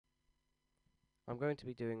I'm going to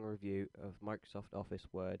be doing a review of Microsoft Office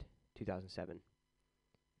Word 2007.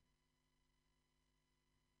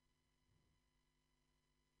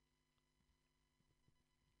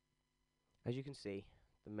 As you can see,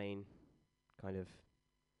 the main kind of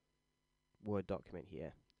Word document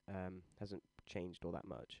here hasn't changed all that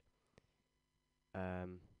much.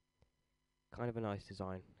 Um, Kind of a nice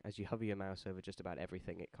design. As you hover your mouse over just about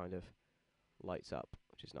everything, it kind of lights up,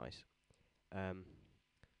 which is nice. Um,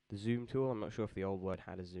 the zoom tool, I'm not sure if the old Word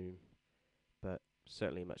had a zoom, but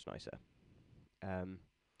certainly much nicer. Um,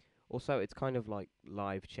 Also, it's kind of like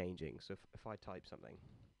live changing. So if I type something,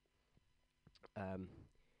 um,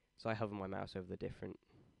 so I hover my mouse over the different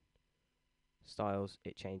styles,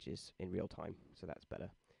 it changes in real time. So that's better.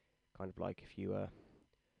 Kind of like if you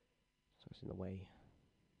so it's in the way.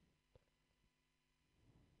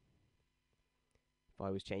 If I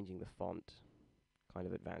was changing the font, kind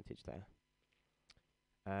of advantage there.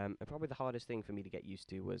 And probably the hardest thing for me to get used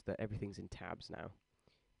to was that everything's in tabs now.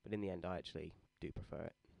 But in the end, I actually do prefer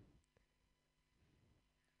it.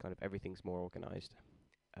 Kind of everything's more organized.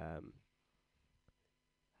 Um,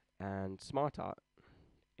 and Smart Art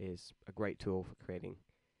is a great tool for creating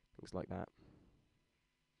things like that.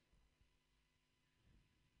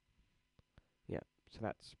 Yeah, so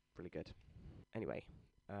that's really good. Anyway,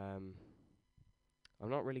 um, I'm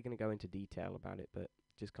not really going to go into detail about it, but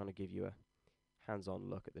just kind of give you a hands-on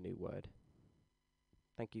look at the new Word.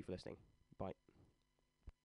 Thank you for listening.